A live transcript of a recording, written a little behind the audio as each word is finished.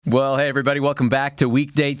Well, hey, everybody. Welcome back to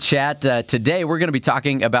Weekday Chat. Today, we're going to be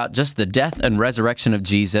talking about just the death and resurrection of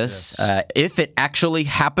Jesus. Yes. If it actually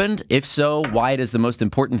happened, if so, why it is the most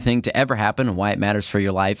important thing to ever happen and why it matters for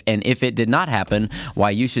your life. And if it did not happen, why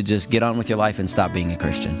you should just get on with your life and stop being a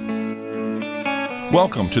Christian.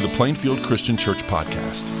 Welcome to the Plainfield Christian Church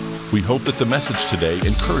podcast. We hope that the message today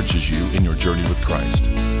encourages you in your journey with Christ.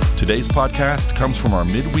 Today's podcast comes from our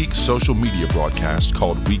midweek social media broadcast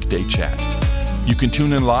called Weekday Chat. You can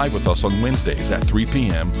tune in live with us on Wednesdays at 3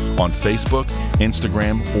 p.m. on Facebook,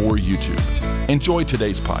 Instagram, or YouTube. Enjoy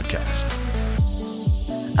today's podcast.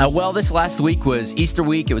 Well, this last week was Easter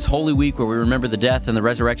week. It was Holy Week, where we remember the death and the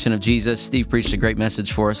resurrection of Jesus. Steve preached a great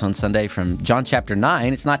message for us on Sunday from John chapter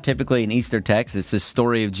 9. It's not typically an Easter text. It's this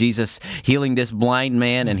story of Jesus healing this blind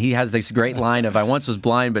man, and he has this great line of, I once was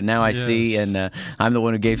blind, but now I see, and I'm the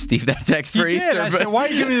one who gave Steve that text for Easter. I said, why are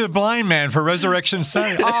you giving me the blind man for Resurrection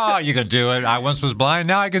Sunday? You can do it. I once was blind,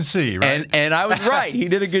 now I can see, right? And I was right. He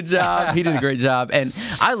did a good job. He did a great job. And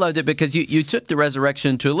I loved it because you took the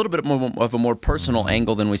resurrection to a little bit more of a more personal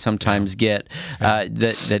angle than we sometimes get.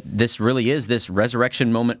 That this really is this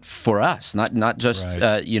resurrection moment for us, not just Right.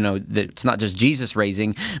 that it's not just Jesus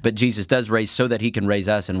raising, but Jesus does raise so that He can raise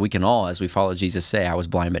us, and we can all, as we follow Jesus, say, "I was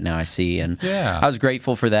blind, but now I see." And I was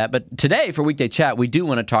grateful for that. But today, for Weekday Chat, we do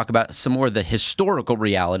want to talk about some more of the historical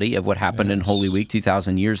reality of what happened in Holy Week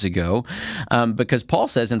 2,000 years ago, because Paul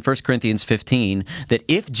says in 1 Corinthians 15 that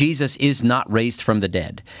if Jesus is not raised from the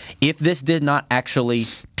dead, if this did not actually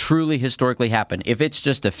truly historically happen, if it's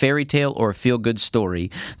just a fairy tale or a feel-good story,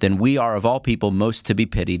 then we are of all people most to be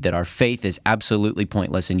pitied, that our faith is absolutely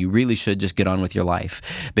pointless, and you really should just get on with your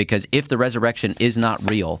life. Because if the resurrection is not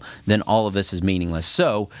real, then all of this is meaningless.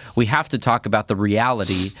 So we have to talk about the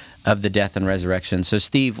reality of the death and resurrection. So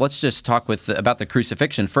Steve, let's just talk about the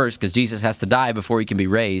crucifixion first, because Jesus has to die before He can be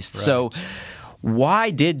raised. Right. So why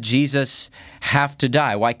did Jesus have to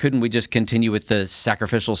die? Why couldn't we just continue with the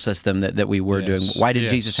sacrificial system that we were doing? Why did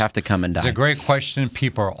Jesus have to come and die? It's a great question.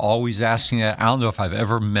 People are always asking that. I don't know if I've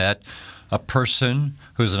ever met a person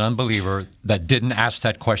who's an unbeliever that didn't ask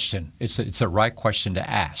that question. It's a right question to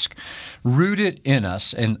ask. Rooted in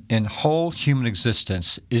us and in whole human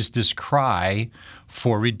existence is this cry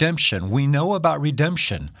for redemption. We know about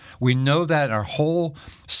redemption. We know that our whole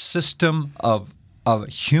system of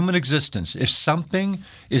human existence, if something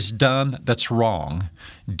is done that's wrong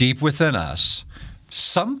deep within us,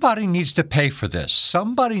 somebody needs to pay for this.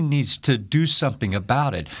 Somebody needs to do something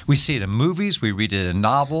about it. We see it in movies, we read it in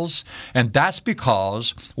novels, and that's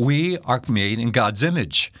because we are made in God's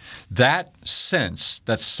image. That sense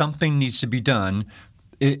that something needs to be done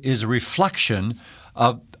is a reflection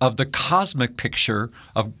of the cosmic picture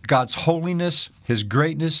of God's holiness, His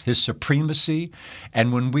greatness, His supremacy.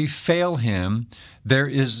 And when we fail Him, there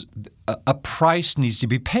is a price needs to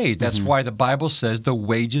be paid. That's why the Bible says the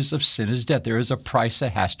wages of sin is death. There is a price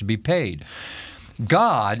that has to be paid.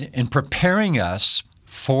 God, in preparing us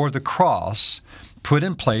for the cross, put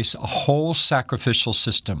in place a whole sacrificial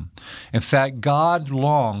system. In fact, God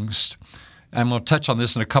longs, I'm going to touch on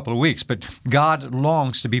this in a couple of weeks, but God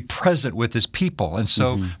longs to be present with His people. And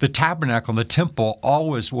so the tabernacle and the temple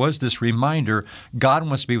always was this reminder, God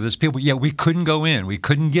wants to be with His people. Yet we couldn't go in. We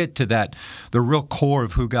couldn't get to the real core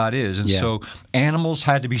of who God is. And so animals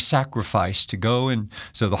had to be sacrificed to go in,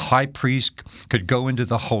 so the high priest could go into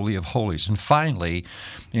the Holy of Holies. And finally,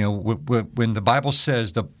 when the Bible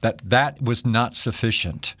says that was not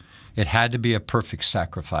sufficient, it had to be a perfect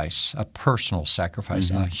sacrifice, a personal sacrifice,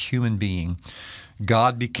 a human being.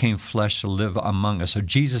 God became flesh to live among us. So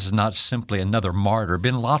Jesus is not simply another martyr. There have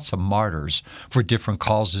been lots of martyrs for different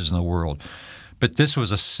causes in the world. But this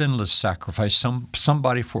was a sinless sacrifice.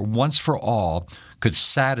 Somebody for once for all could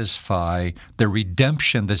satisfy the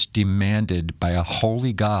redemption that's demanded by a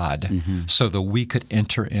holy God so that we could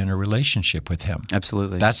enter in a relationship with Him.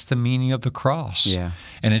 Absolutely. That's the meaning of the cross. Yeah.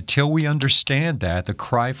 And until we understand that, the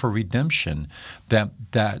cry for redemption,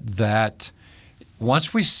 that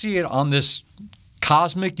once we see it on this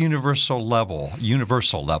cosmic universal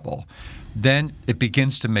level, then it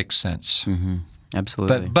begins to make sense.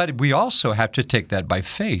 Absolutely. But we also have to take that by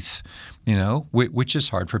faith, which is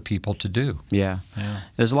hard for people to do. Yeah.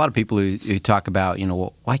 There's a lot of people who talk about,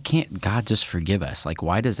 well, why can't God just forgive us? Like,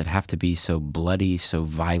 why does it have to be so bloody, so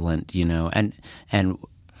violent,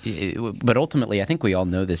 but ultimately, I think we all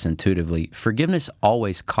know this intuitively. Forgiveness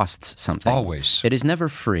always costs something. Always. It is never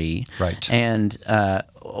free. Right. And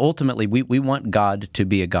ultimately, we want God to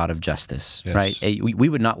be a God of justice, right? We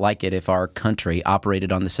would not like it if our country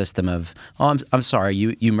operated on the system of, I'm sorry,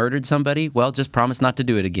 you murdered somebody? Well, just promise not to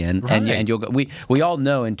do it again, right. and you'll go. We all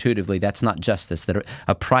know intuitively that's not justice, that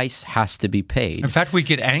a price has to be paid. In fact, we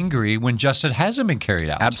get angry when justice hasn't been carried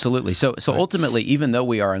out. Absolutely. So ultimately, even though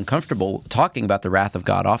we are uncomfortable talking about the wrath of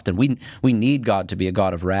God often, we need God to be a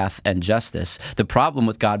God of wrath and justice. The problem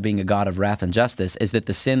with God being a God of wrath and justice is that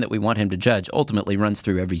the sin that we want him to judge ultimately runs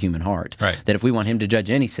through every human heart. Right. That if we want him to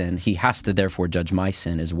judge any sin, he has to therefore judge my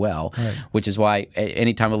sin as well, right. Which is why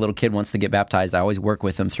anytime a little kid wants to get baptized, I always work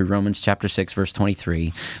with them through Romans chapter 6, verse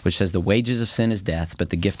 23, which says the wages of sin is death, but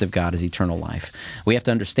the gift of God is eternal life. We have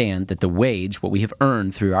to understand that the wage, what we have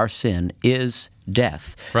earned through our sin, is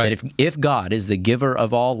death. Right. That if God is the giver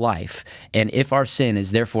of all life, and if our sin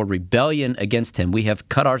is therefore rebellion against him, we have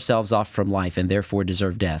cut ourselves off from life and therefore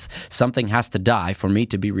deserve death. Something has to die for me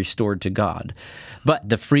to be restored to God. But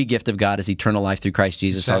the free gift of God is eternal life through Christ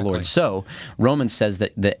Jesus our Lord. So Romans says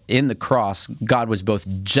that in the cross, God was both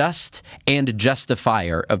just and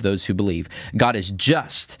justifier of those who believe. God is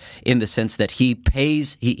just in the sense that he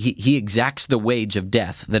pays, he exacts the wage of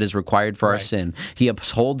death that is required for our sin. He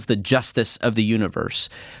upholds the justice of the universe.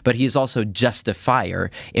 But he is also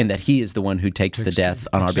justifier in that he is the one who takes the death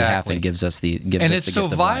on our behalf and gives us the gift of life. And it's so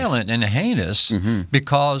violent and heinous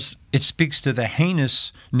because it speaks to the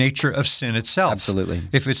heinous nature of sin itself. Absolutely.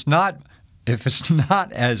 If it's not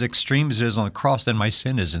as extreme as it is on the cross, then my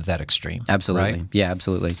sin isn't that extreme. Absolutely. Right? Yeah,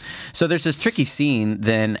 absolutely. So there's this tricky scene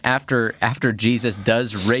then after Jesus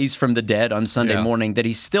does raise from the dead on Sunday morning, that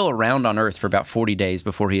he's still around on earth for about 40 days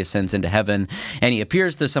before he ascends into heaven. And he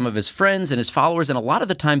appears to some of his friends and his followers, and a lot of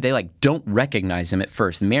the time they don't recognize him at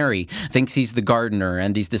first. Mary thinks he's the gardener,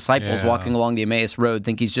 and these disciples walking along the Emmaus Road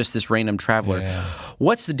think he's just this random traveler. Yeah.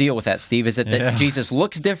 What's the deal with that, Steve? Is it that Jesus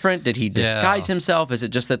looks different? Did he disguise himself? Is it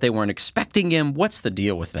just that they weren't expecting him? What's the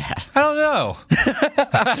deal with that? I don't know.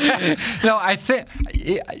 No, I think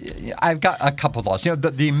I've got a couple of thoughts.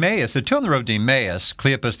 The Emmaus, the two on the road to Emmaus,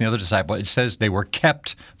 Cleopas and the other disciple, it says they were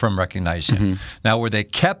kept from recognizing him. Now, were they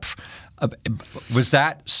kept? Was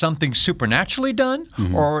that something supernaturally done?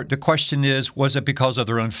 Or the question is, was it because of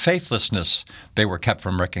their own faithlessness they were kept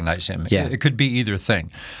from recognizing him? Yeah. It could be either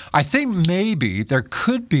thing. I think maybe there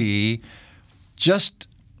could be just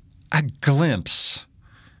a glimpse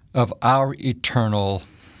of our eternal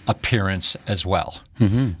appearance as well.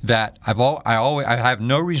 That I have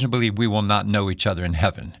no reason to believe we will not know each other in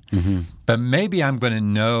heaven. But maybe I'm going to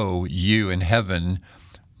know you in heaven,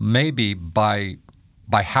 maybe by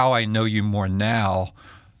how I know you more now,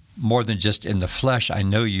 more than just in the flesh. I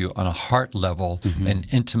know you on a heart level, an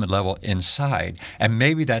intimate level inside. And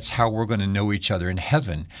maybe that's how we're going to know each other in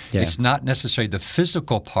heaven. Yeah. It's not necessarily the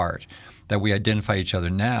physical part that we identify each other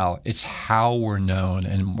now. It's how we're known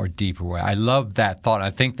in a more deeper way. I love that thought. I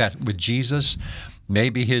think that with Jesus,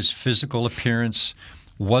 maybe his physical appearance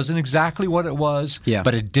wasn't exactly what it was,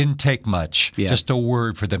 but it didn't take much. Just a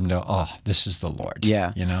word for them to know, oh, this is the Lord.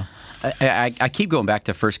 Yeah. I keep going back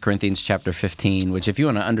to 1 Corinthians chapter 15, which if you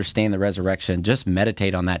want to understand the resurrection, just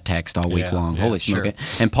meditate on that text all week long. Holy smoke it.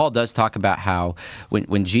 And Paul does talk about how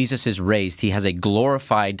when Jesus is raised, he has a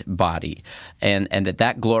glorified body, and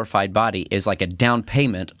that glorified body is like a down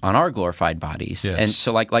payment on our glorified bodies. Yes. And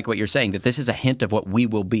so like what you're saying, that this is a hint of what we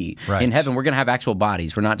will be. Right. In heaven, we're going to have actual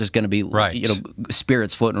bodies. We're not just going to be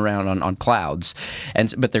spirits floating around on clouds.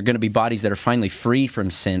 But they're going to be bodies that are finally free from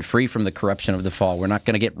sin, free from the corruption of the fall. We're not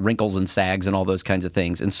going to get wrinkles and sags and all those kinds of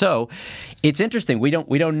things. And so it's interesting. We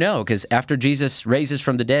don't know, because after Jesus raises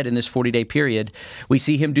from the dead in this 40-day period, we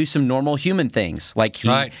see him do some normal human things. Like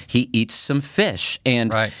he eats some fish,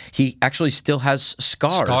 and he actually still has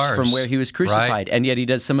scars from where he was crucified. And yet he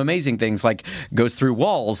does some amazing things, like goes through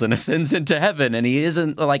walls and ascends into heaven, and he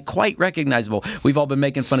isn't quite recognizable. We've all been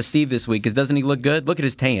making fun of Steve this week because doesn't he look good? Look at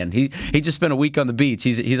his tan. He just spent a week on the beach.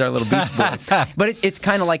 He's our little beach boy. But it's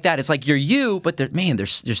kind of like that. It's like you're you, but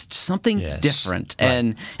there's something different,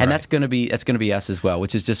 and that's going to be us as well,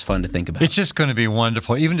 which is just fun to think about. It's just going to be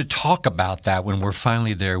wonderful, even to talk about that when we're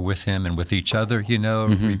finally there with him and with each other.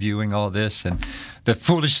 Reviewing all this and the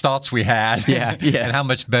foolish thoughts we had, and how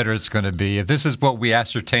much better it's going to be. If this is what we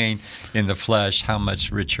ascertain in the flesh, how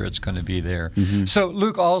much richer it's going to be there. So,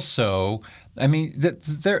 Luke, also, I mean,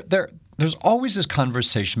 there's always this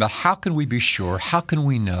conversation about how can we be sure, how can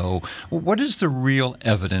we know, what is the real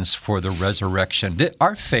evidence for the resurrection?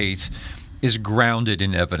 Our faith is grounded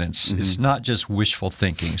in evidence. It's not just wishful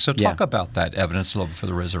thinking. So talk about that evidence level for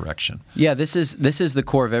the resurrection. Yeah, this is the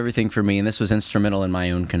core of everything for me, and this was instrumental in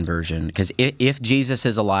my own conversion. Because if Jesus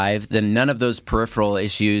is alive, then none of those peripheral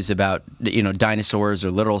issues about dinosaurs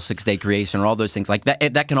or literal six-day creation or all those things like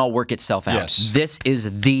that can all work itself out. Yes. This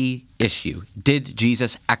is the issue. Did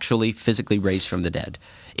Jesus actually physically raise from the dead?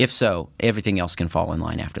 If so, everything else can fall in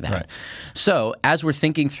line after that. Right. So, as we're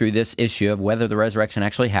thinking through this issue of whether the resurrection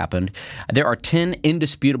actually happened, there are 10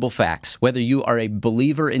 indisputable facts, whether you are a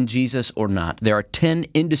believer in Jesus or not. There are 10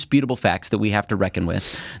 indisputable facts that we have to reckon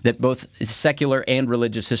with that both secular and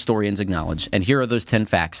religious historians acknowledge. And here are those 10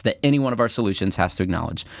 facts that any one of our solutions has to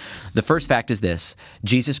acknowledge. The first fact is this: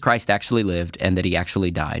 Jesus Christ actually lived and that he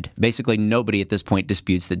actually died. Basically, nobody at this point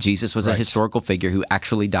disputes that Jesus was a historical figure who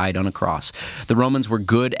actually died on a cross. The Romans were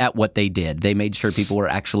good at what they did. They made sure people were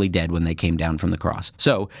actually dead when they came down from the cross.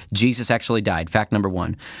 So, Jesus actually died. Fact number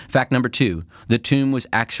 1. Fact number 2, the tomb was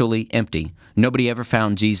actually empty. Nobody ever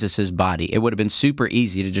found Jesus' body. It would have been super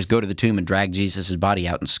easy to just go to the tomb and drag Jesus' body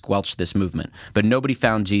out and squelch this movement. But nobody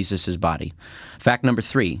found Jesus' body. Fact number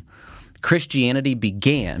 3, Christianity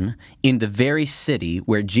began in the very city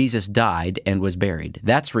where Jesus died and was buried.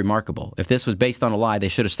 That's remarkable. If this was based on a lie, they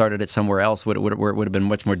should have started it somewhere else where it would have been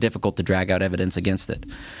much more difficult to drag out evidence against it.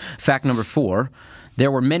 Fact number 4,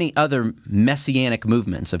 there were many other messianic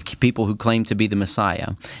movements of people who claimed to be the Messiah,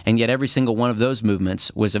 and yet every single one of those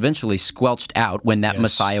movements was eventually squelched out when that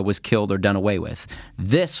Messiah was killed or done away with.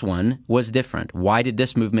 This one was different. Why did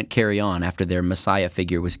this movement carry on after their Messiah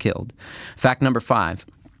figure was killed? Fact number 5,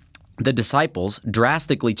 the disciples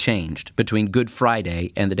drastically changed between Good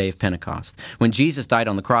Friday and the day of Pentecost. When Jesus died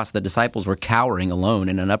on the cross, the disciples were cowering alone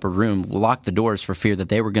in an upper room, locked the doors for fear that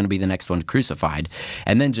they were going to be the next one crucified.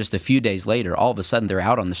 And then just a few days later, all of a sudden, they're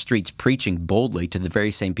out on the streets preaching boldly to the very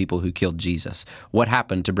same people who killed Jesus. What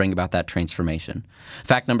happened to bring about that transformation?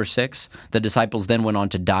 Fact number 6, the disciples then went on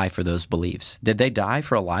to die for those beliefs. Did they die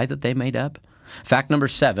for a lie that they made up? Fact number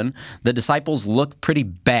 7, the disciples look pretty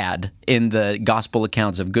bad in the gospel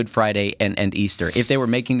accounts of Good Friday and Easter. If they were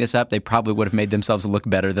making this up, they probably would have made themselves look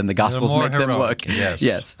better than the gospels make them look.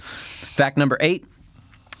 Yes. Fact number 8,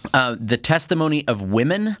 the testimony of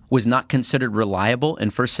women was not considered reliable in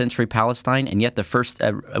first century Palestine, and yet the first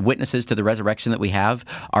witnesses to the resurrection that we have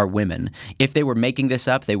are women. If they were making this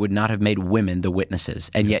up, they would not have made women the witnesses,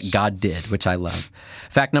 and yet God did, which I love.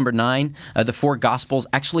 Fact number 9, the 4 Gospels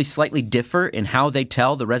actually slightly differ in how they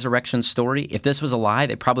tell the resurrection story. If this was a lie,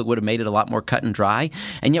 they probably would have made it a lot more cut and dry,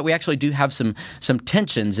 and yet we actually do have some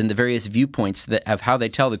tensions in the various viewpoints of how they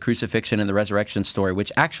tell the crucifixion and the resurrection story,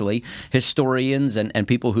 which actually historians and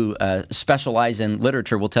people who specialize in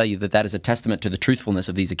literature will tell you that is a testament to the truthfulness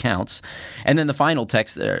of these accounts. And then the final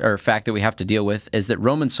text or fact that we have to deal with is that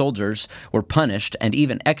Roman soldiers were punished and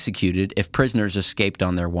even executed if prisoners escaped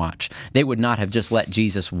on their watch. They would not have just let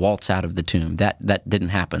Jesus waltz out of the tomb. That didn't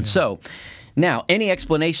happen. Yeah. So now, any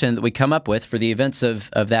explanation that we come up with for the events of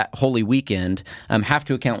that Holy Weekend have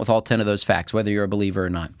to account with all 10 of those facts, whether you're a believer or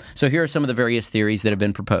not. So here are some of the various theories that have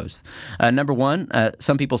been proposed. Number 1,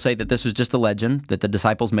 some people say that this was just a legend, that the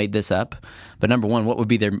disciples made this up. But number 1, what would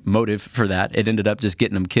be their motive for that? It ended up just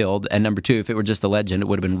getting them killed. And number 2, if it were just a legend, it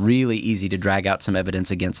would have been really easy to drag out some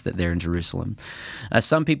evidence against it there in Jerusalem.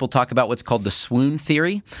 Some people talk about what's called the swoon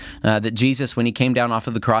theory, that Jesus, when he came down off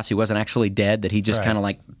of the cross, he wasn't actually dead, that he just kind of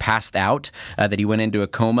like passed out. That he went into a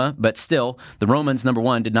coma, but still, the Romans, number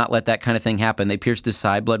 1, did not let that kind of thing happen. They pierced his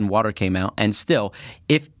side, blood and water came out, and still,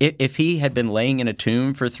 if he had been laying in a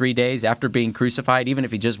tomb for 3 days after being crucified, even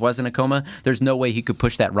if he just was in a coma, there's no way he could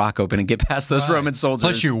push that rock open and get past those Roman soldiers.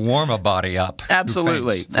 Plus, you warm a body up.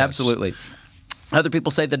 Absolutely, absolutely. Other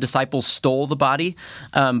people say the disciples stole the body,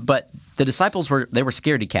 but the disciples were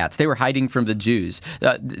scaredy cats. They were hiding from the Jews.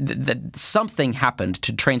 Something happened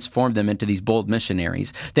to transform them into these bold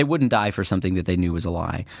missionaries. They wouldn't die for something that they knew was a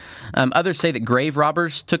lie. Others say that grave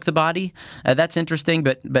robbers took the body. That's interesting,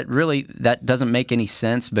 but really that doesn't make any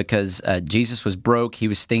sense because Jesus was broke. He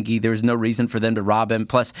was stinky. There was no reason for them to rob him.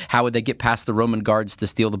 Plus, how would they get past the Roman guards to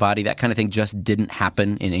steal the body? That kind of thing just didn't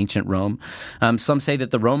happen in ancient Rome. Some say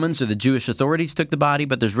that the Romans or the Jewish authorities took the body,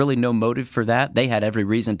 but there's really no motive for that. They had every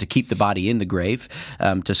reason to keep the body in the grave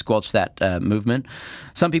to squelch that movement.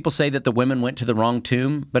 Some people say that the women went to the wrong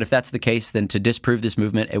tomb, but if that's the case, then to disprove this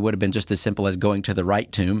movement, it would have been just as simple as going to the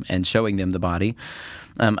right tomb and showing them the body.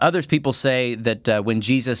 Others people say that when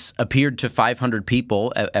Jesus appeared to 500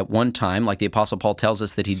 people at one time, like the Apostle Paul tells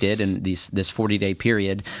us that he did in this 40-day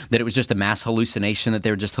period, that it was just a mass hallucination, that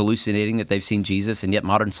they were just hallucinating that they've seen Jesus, and yet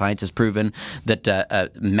modern science has proven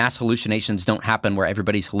that mass hallucinations don't happen where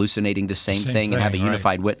everybody's hallucinating the same thing and have a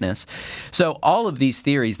unified witness. So all of these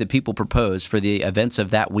theories that people propose for the events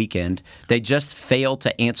of that weekend, they just fail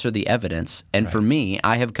to answer the evidence. And for me,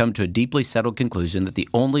 I have come to a deeply settled conclusion that the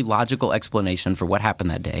only logical explanation for what happened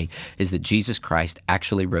that day is that Jesus Christ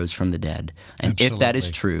actually rose from the dead. And if that is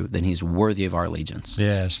true, then he's worthy of our allegiance.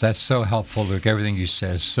 Yes, that's so helpful, Luke. Everything you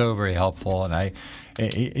said is so very helpful. And I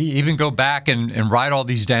even go back and write all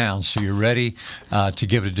these down so you're ready to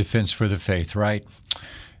give a defense for the faith, right?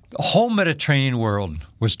 The whole Mediterranean world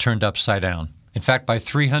was turned upside down. In fact, by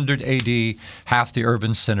 300 AD, half the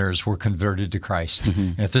urban centers were converted to Christ.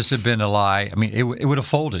 And if this had been a lie, I mean, it would have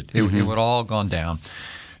folded. It would all gone down.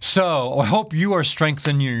 So I hope you are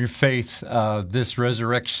strengthened in your faith this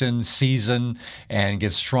resurrection season and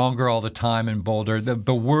get stronger all the time and bolder.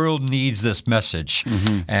 The world needs this message.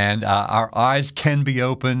 And our eyes can be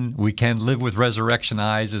open. We can live with resurrection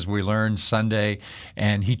eyes, as we learned Sunday.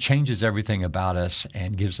 And he changes everything about us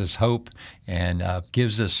and gives us hope and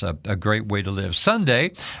gives us a great way to live.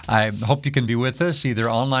 Sunday, I hope you can be with us either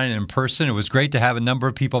online and in person. It was great to have a number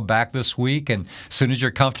of people back this week. And as soon as you're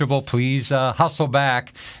comfortable, please hustle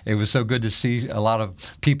back. It was so good to see a lot of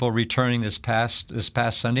people returning this past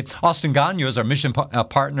Sunday. Austin Gagnon is our mission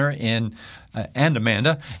partner and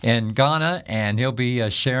Amanda in Ghana, and he'll be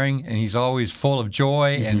sharing, and he's always full of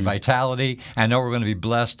joy and vitality. I know we're going to be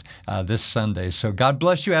blessed this Sunday. So God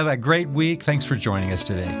bless you. Have a great week. Thanks for joining us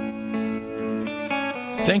today.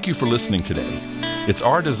 Thank you for listening today. It's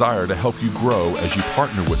our desire to help you grow as you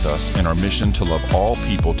partner with us in our mission to love all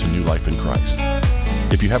people to new life in Christ.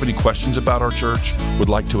 If you have any questions about our church, would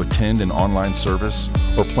like to attend an online service,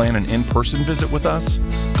 or plan an in-person visit with us,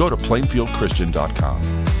 go to plainfieldchristian.com.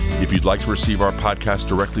 If you'd like to receive our podcast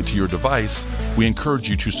directly to your device, we encourage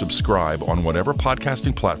you to subscribe on whatever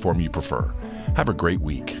podcasting platform you prefer. Have a great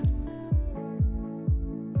week.